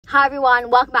Hi everyone,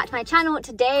 welcome back to my channel.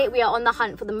 Today we are on the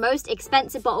hunt for the most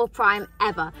expensive bottle of Prime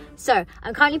ever. So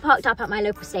I'm currently parked up at my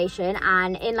local station,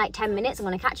 and in like 10 minutes I'm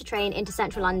going to catch a train into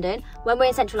central London. When we're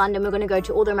in central London, we're going to go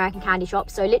to all the American candy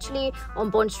shops. So literally on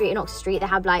Bond Street and Oxford Street, they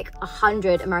have like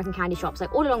 100 American candy shops,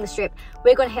 like all along the strip.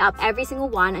 We're going to hit up every single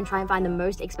one and try and find the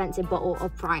most expensive bottle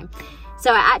of Prime.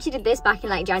 So I actually did this back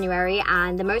in like January,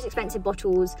 and the most expensive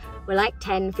bottles were like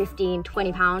 10, 15,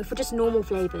 20 pounds for just normal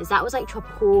flavors. That was like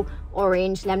tropical,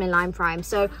 orange, lemon and lime Prime.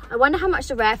 So I wonder how much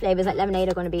the rare flavors like lemonade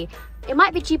are going to be. It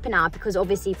might be cheaper now because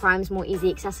obviously Prime's more easily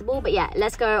accessible, but yeah,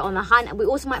 let's go on the hunt. And we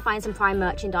also might find some Prime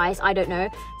merchandise, I don't know.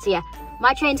 So yeah,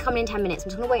 my train's coming in 10 minutes. I'm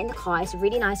just gonna wait in the car. It's a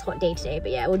really nice hot day today, but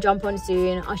yeah, we'll jump on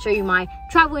soon. I'll show you my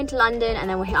travel into London and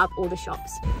then we'll hit up all the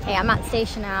shops. Okay, I'm at the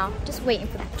station now, just waiting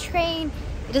for the train.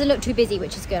 It doesn't look too busy,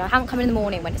 which is good. I haven't come in the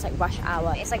morning when it's like rush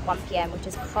hour. It's like 1 PM, which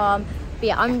is calm. But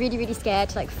yeah, I'm really scared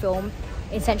to like film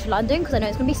in central London because I know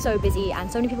it's gonna be so busy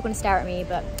and so many people are gonna stare at me,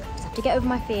 but I just have to get over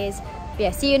my fears. But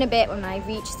yeah, see you in a bit when I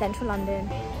reach central London.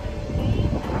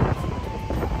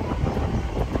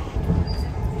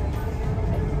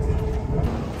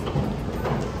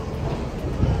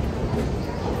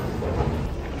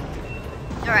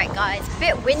 Alright guys, a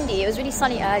bit windy. It was really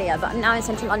sunny earlier, but I'm now in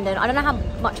central London. I don't know how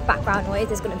much background noise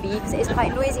there's going to be because it is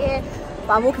quite noisy here,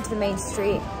 but I'm walking to the main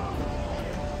street.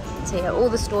 So yeah, all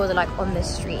the stores are like on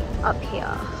this street up here.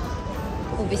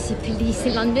 Obviously police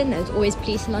in London, there's always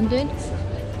police in London.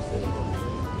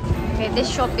 Okay, this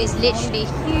shop is literally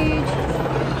huge.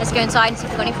 Let's go inside and see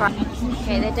if they've got any Prime.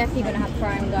 Okay, they're definitely going to have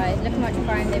Prime, guys. Look how much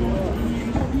Prime they've bought.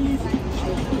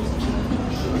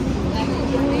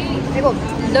 They've got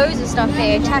loads of stuff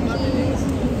here, tackies.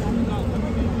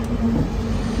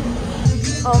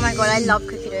 Oh my god, I love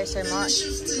cookie dough so much.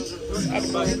 It's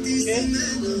edible.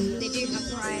 They do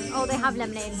have Prime. Oh, they have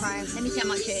lemonade Prime. Let me see how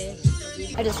much it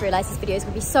is. I just realised this video is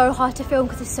going to be so hard to film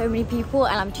because there's so many people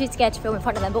and I'm too scared to film in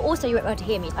front of them, but also you won't be able to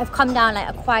hear me. I've come down like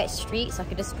a quiet street so I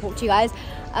could just talk to you guys.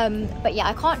 But yeah,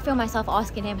 I can't film myself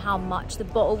asking him how much the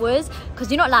bottle was because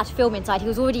you're not allowed to film inside. He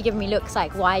was already giving me looks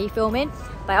like, why are you filming?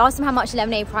 But I asked him how much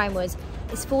lemonade Prime was.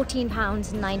 It's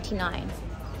 £14.99.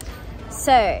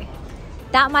 So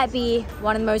that might be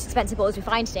one of the most expensive bottles we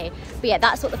find today. But yeah,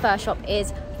 that's what the first shop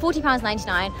is,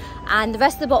 £40.99, and the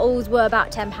rest of the bottles were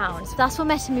about £10. So that's for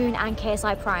Metamoon and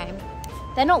KSI Prime.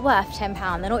 They're not worth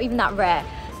 £10, they're not even that rare.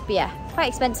 But yeah, quite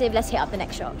expensive. Let's hit up the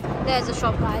next shop. There's a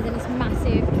shop, guys, and it's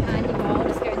massive candy bar.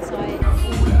 Let's go inside.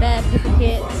 Bear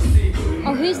pickets.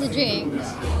 Oh, here's the drinks.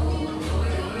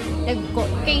 They've got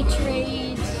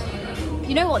Gatorade.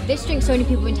 You know what? This drink so many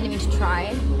people have been telling me to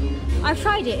try. I've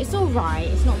tried it. It's alright.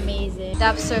 It's not amazing. They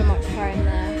have so much Prime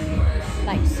there.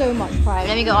 Like, so much Prime.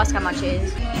 Let me go ask how much it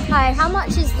is. Hi, how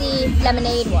much is the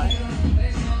lemonade one?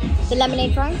 The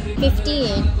lemonade Prime?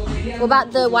 15. What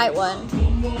about the white one?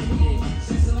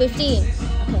 15.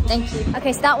 Okay, thank you.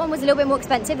 Okay, so that one was a little bit more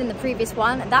expensive than the previous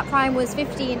one. That Prime was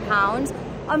 £15.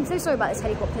 I'm so sorry about this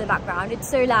helicopter in the background. It's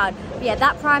so loud. But yeah,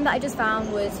 that Prime that I just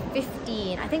found was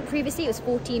 15. I think previously it was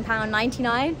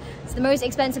 £14.99. So the most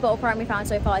expensive bottle of Prime we found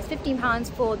so far is £15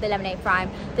 for the lemonade Prime.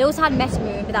 They also had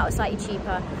Metamoon, but that was slightly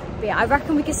cheaper. But yeah, I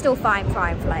reckon we could still find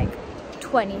Prime for like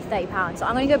 20, 30 pounds. So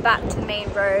I'm gonna go back to the main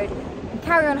road and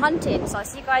carry on hunting. So I'll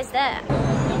see you guys there.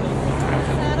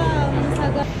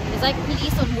 There's like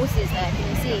police on horses there, can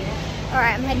you see? All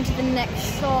right, I'm heading to the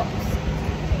next shop.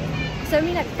 So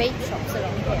many like fake shops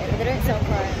along here, but they don't sell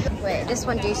Prime. Wait, this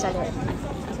one do sell it.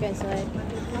 Let's go inside.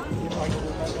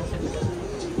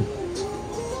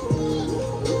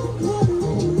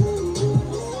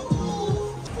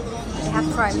 They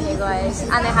have Prime here, guys,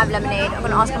 and they have lemonade. I'm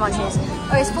gonna ask how much it is.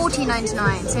 Oh, it's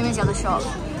 £14.99, same as the other shop.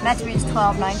 Metamoon is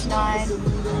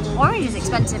 £12.99. Orange is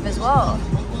expensive as well.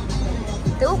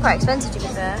 They're all quite expensive to be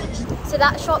fair. So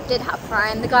that shop did have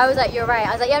Prime. The guy was like, you're right.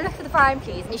 I was like, yeah, I'm looking for the Prime,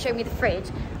 please. And he showed me the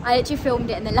fridge. I literally filmed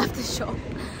it and then left the shop.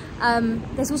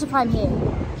 There's also Prime here.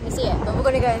 You can see it, but we're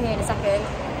gonna go in here in a second.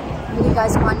 We'll give you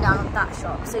guys a rundown of that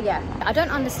shop. So yeah, I don't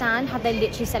understand how they're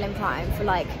literally selling Prime for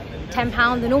like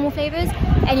 £10, the normal flavours.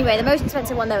 Anyway, the most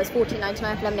expensive one though was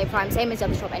 £14.99 for lemonade Prime, same as the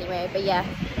other shop anyway, but yeah.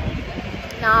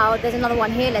 Now, there's another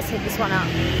one here. Let's hit this one out.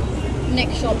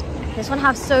 Next shop. This one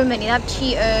has so many. They have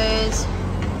Cheetos.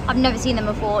 I've never seen them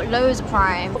before. Loads of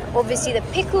Prime. Obviously the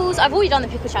pickles. I've already done the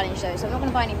pickle challenge though, so I'm not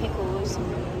going to buy any pickles.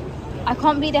 I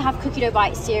can't believe they have cookie dough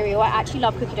bites cereal. I actually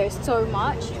love cookie dough so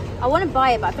much. I want to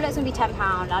buy it, but I feel like it's going to be £10.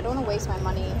 I don't want to waste my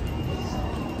money.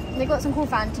 They got some cool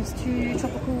Fantas too.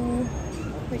 Tropical.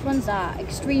 Which one's that?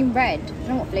 Extreme Red. I don't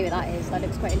know what flavour that is. That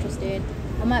looks quite interesting.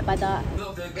 I might buy that.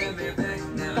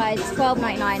 Guys, it's £12.99, so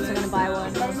I'm going to buy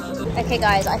one. Okay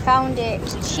guys, I found it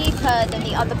cheaper than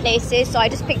the other places, so I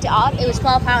just picked it up. It was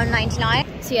 £12.99.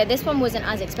 So yeah, this one wasn't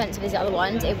as expensive as the other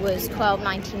ones. It was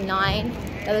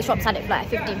 $12.99. The other shops had it for like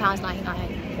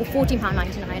 £15.99 or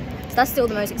 £14.99. So that's still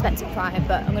the most expensive Prime,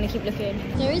 but I'm gonna keep looking.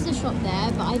 There is a shop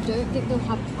there, but I don't think they'll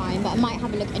have Prime, but I might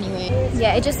have a look anyway.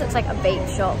 Yeah, it just looks like a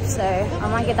vape shop, so I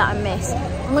might give that a miss.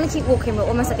 I'm gonna keep walking. We're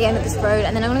almost at the end of this road,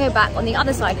 and then I'm gonna go back on the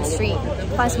other side of the street,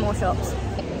 find some more shops.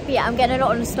 But yeah, I'm getting a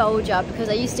lot of nostalgia because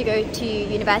I used to go to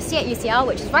university at UCL,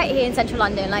 which is right here in central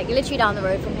London, like literally down the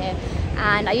road from here.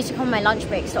 And I used to come on my lunch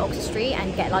breaks to Oxford Street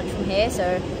and get lunch from here,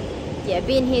 so yeah,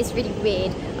 being here is really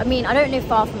weird. I mean, I don't live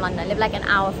far from London. I live like an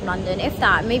hour from London, if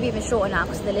that, maybe even shorter now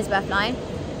because of the Elizabeth line.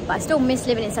 But I still miss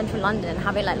living in central London and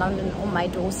having like London on my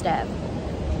doorstep.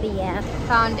 But yeah,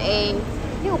 found a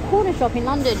little corner shop in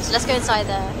London, so let's go inside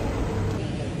there.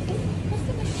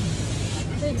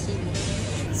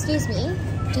 Excuse me,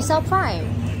 do you sell Prime?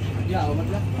 Yeah, over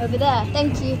there. Over there,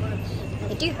 thank you.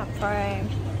 They do have Prime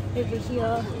over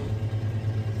here.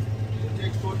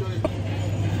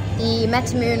 The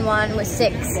Metamoon one was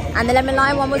 £6 and the Lemon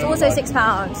Lime one was also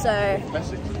 £6, so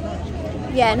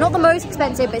yeah, not the most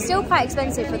expensive, but still quite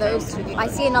expensive for those two. I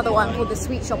see another one called the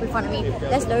Sweet Shop in front of me.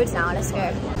 There's loads now, let's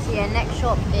go. So yeah, next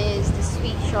shop is the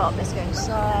Sweet Shop. Let's go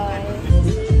inside.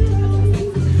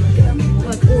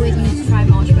 I've always wanted to try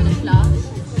marshmallow fluff.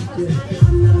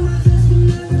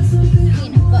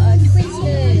 Peanut butter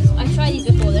Twizzlers. I've tried these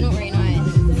before, they're not very nice.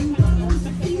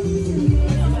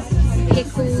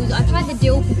 Pickles. I've tried the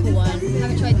dill pickle one. I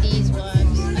haven't tried these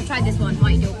ones. I've tried this one,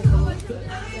 white dill pickle.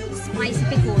 Spicy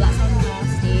pickle, that sounds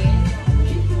nasty.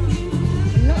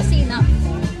 I've not seen that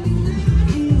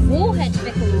before. Warhead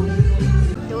pickle.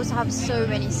 They also have so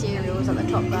many cereals at the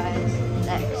top, guys.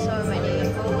 Like, so many.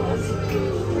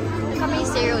 Look how many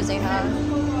cereals they have.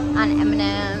 And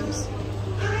M&M's.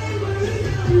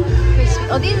 Crispy.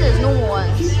 Oh, these are the normal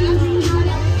ones.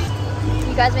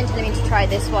 You guys been telling me to try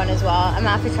this one as well. I'm gonna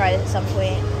have to try this at some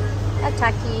point. I have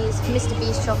Takis, Mr.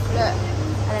 Beast chocolate,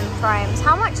 and then Primes.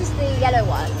 How much is the yellow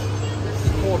one?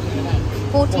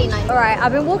 $14.99. Alright,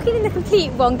 I've been walking in the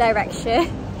complete wrong direction,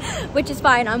 which is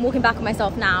fine. I'm walking back on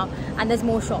myself now, and there's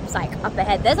more shops like up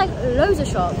ahead. There's like loads of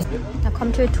shops. I've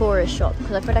come to a tourist shop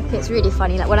because I feel like it's really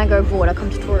funny. Like when I go abroad, I come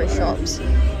to tourist shops.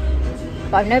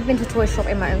 But I've never been to a tourist shop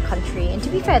in my own country, and to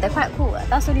be fair, they're quite cool.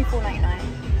 That's only $4.99.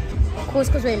 Of course,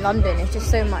 because we're in London, it's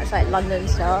just so much like London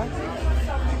stuff.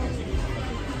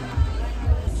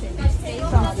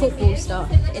 Some football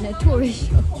stuff in a tourist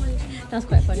shop. That's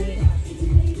quite funny.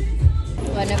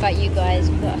 Well, I don't know about you guys,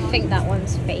 but I think that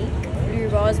one's fake. Blue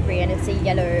raspberry, and it's a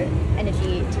yellow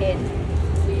energy tin.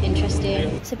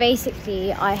 Interesting. So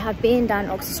basically, I have been down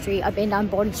Oxford Street, I've been down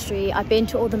Bond Street, I've been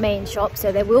to all the main shops,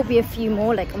 so there will be a few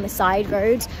more like on the side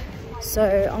roads.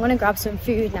 So I'm gonna grab some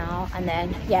food now and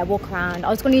then yeah, walk around. I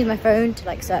was gonna use my phone to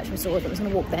like search for stores, but I'm just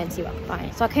gonna walk there and see what I can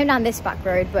find. So I came down this back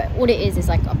road, but all it is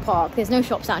like a park. There's no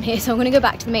shops down here, so I'm gonna go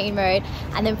back to the main road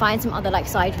and then find some other like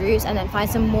side routes and then find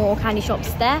some more candy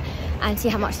shops there and see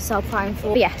how much to sell Prime for.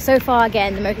 But yeah, so far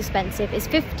again, the most expensive is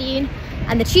 $15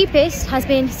 and the cheapest has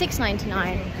been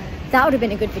 $6.99. That would have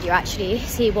been a good video actually,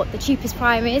 see what the cheapest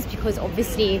Prime is, because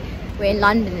obviously we're in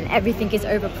London and everything is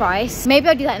overpriced. Maybe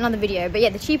I'll do that in another video, but yeah,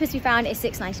 the cheapest we found is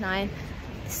 $6.99.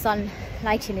 The sun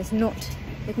lighting is not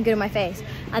looking good on my face.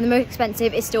 And the most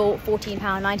expensive is still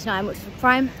 £14.99, which is for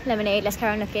Prime lemonade. Let's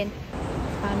carry on looking.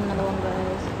 Found another one,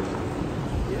 guys.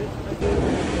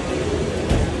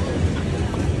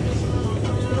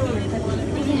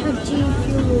 They have G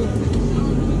Fuel.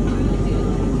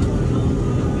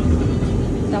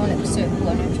 That one looks so cool.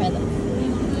 I'm gonna try that. Do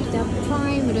they have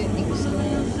Prime? I don't think so.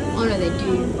 Oh no, they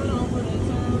do.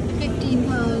 £15.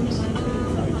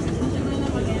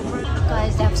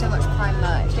 Guys, they have so much Prime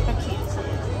merch. Look how cute this is.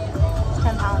 It's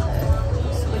 £10 though.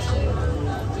 Squishy.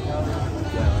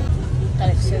 That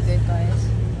looks so good, guys.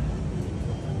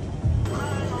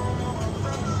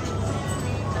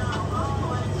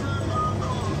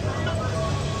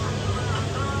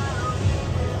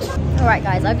 Alright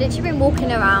guys, I've literally been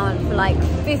walking around for like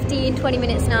 15-20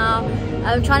 minutes now.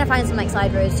 I'm trying to find some like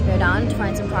side roads to go down to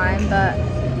find some Prime, but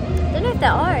I don't know if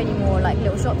there are any more like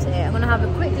little shops here. I'm gonna have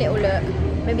a quick little look,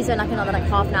 maybe spend like another like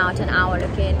half an hour to an hour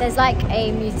looking. There's like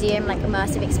a museum, like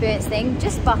immersive experience thing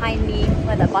just behind me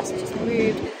where the bus just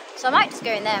moved, so I might just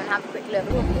go in there and have a quick look.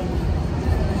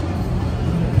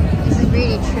 This is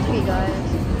really trippy, guys.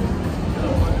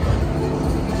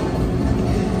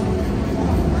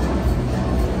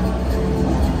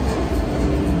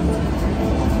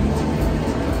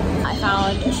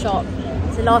 Found a shop.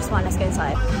 It's the last one. Let's go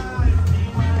inside.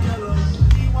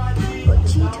 Got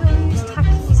Cheetos,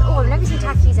 Takis. Oh, I've never seen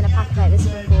Takis in a packet like this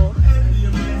before.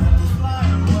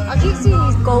 I keep seeing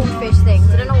these goldfish things.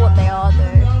 I don't know what they are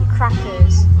though.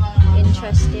 Crackers in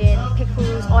interesting.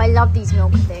 Pickles. Oh, I love these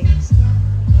milk things.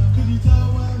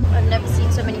 I've never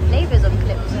seen so many flavours of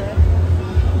Calypso.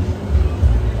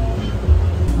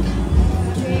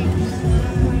 Drinks.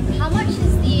 How much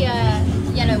is the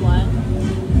yellow one?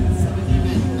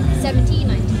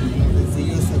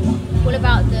 $17.99. What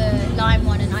about the lime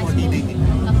one and ice cream?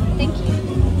 Lovely, thank you.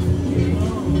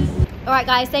 Alright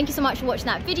guys, thank you so much for watching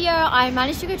that video. I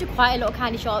managed to go to quite a lot of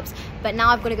candy shops, but now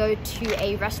I've got to go to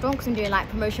a restaurant because I'm doing like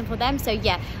promotion for them. So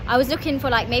yeah, I was looking for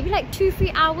like maybe like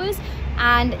 2-3 hours,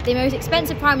 and the most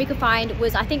expensive prime we could find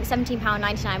was I think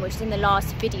 £17.99, which is in the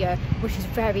last video, which is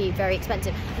very, very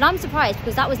expensive. And I'm surprised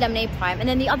because that was lemonade prime, and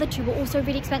then the other two were also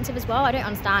really expensive as well. I don't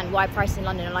understand why prices in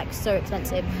London are like so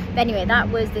expensive. But anyway, that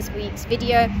was this week's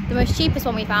video. The most cheapest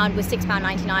one we found was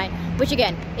 £6.99, which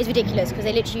again is ridiculous because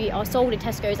they literally are sold in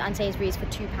Tesco's and Sainsbury's for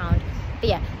 £2. But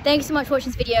yeah, thank you so much for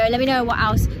watching this video. Let me know what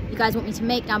else you guys want me to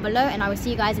make down below, and I will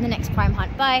see you guys in the next prime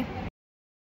hunt. Bye.